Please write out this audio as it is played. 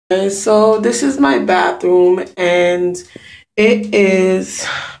So this is my bathroom, and it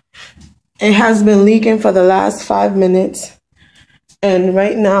has been leaking for the last 5 minutes, and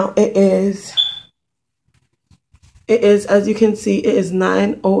right now it is as you can see, it is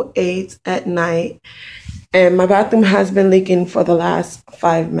 9:08 at night, and my bathroom has been leaking for the last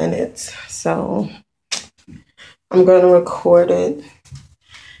 5 minutes. So I'm going to record it.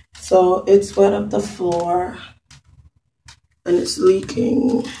 So it's wet up the floor and it's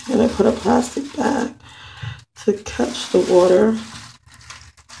leaking, and I put a plastic bag to catch the water,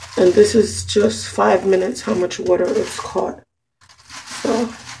 and this is just 5 minutes how much water it's caught.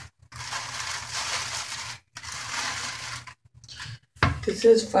 So this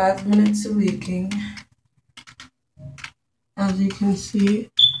is 5 minutes of leaking. As you can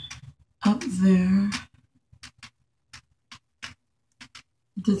see up there,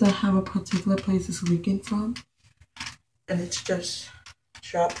 it doesn't have a particular place it's leaking from, and it's just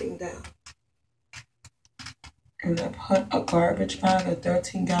dropping down. And I put a garbage bag, a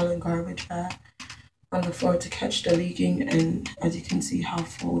 13-gallon garbage bag, on the floor to catch the leaking, and as you can see how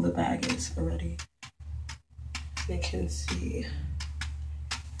full the bag is already. You can see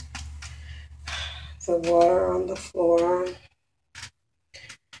the water on the floor.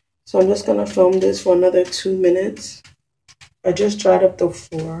 So I'm just gonna film this for another 2 minutes. I just dried up the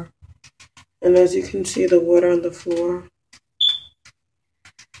floor, and as you can see, the water on the floor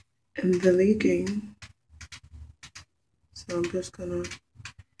and the leaking. So I'm just gonna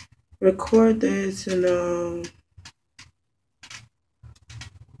record this, and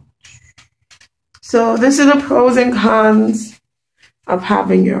so this is the pros and cons of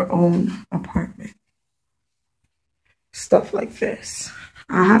having your own apartment. Stuff like this.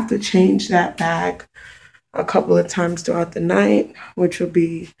 I have to change that bag a couple of times throughout the night, which will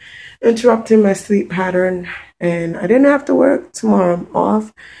be interrupting my sleep pattern. And I didn't have to work tomorrow. I'm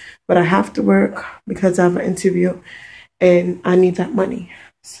off, but I have to work because I have an interview and I need that money.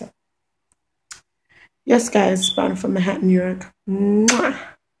 So yes, guys, Brownie from Manhattan, New York. Mwah.